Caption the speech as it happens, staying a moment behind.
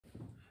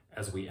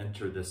As we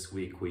enter this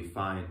week, we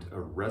find a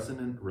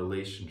resonant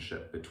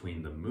relationship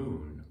between the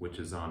moon, which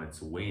is on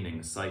its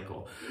waning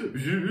cycle,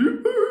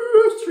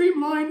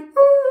 streamline,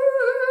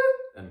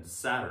 and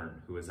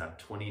Saturn, who is at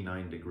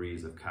 29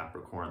 degrees of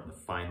Capricorn, the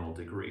final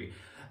degree.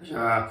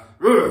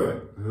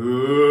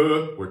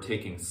 We're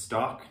taking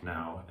stock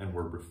now, and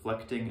we're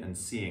reflecting and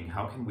seeing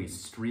how can we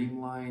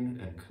streamline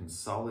and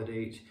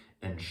consolidate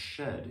and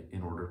shed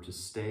in order to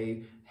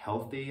stay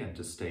healthy and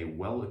to stay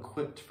well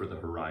equipped for the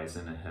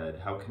horizon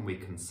ahead. How can we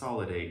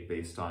consolidate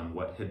based on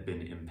what had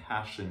been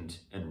impassioned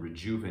and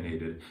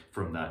rejuvenated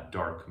from that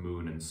dark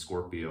moon in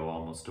Scorpio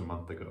almost a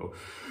month ago?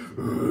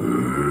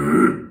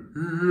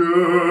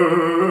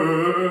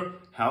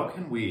 How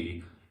can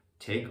we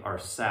take our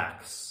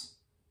sacks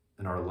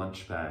and our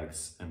lunch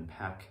bags and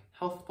pack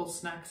healthful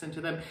snacks into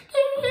them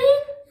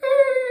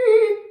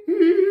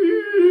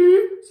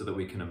so that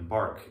we can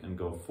embark and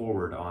go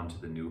forward onto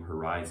the new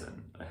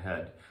horizon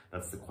ahead?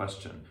 That's the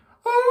question.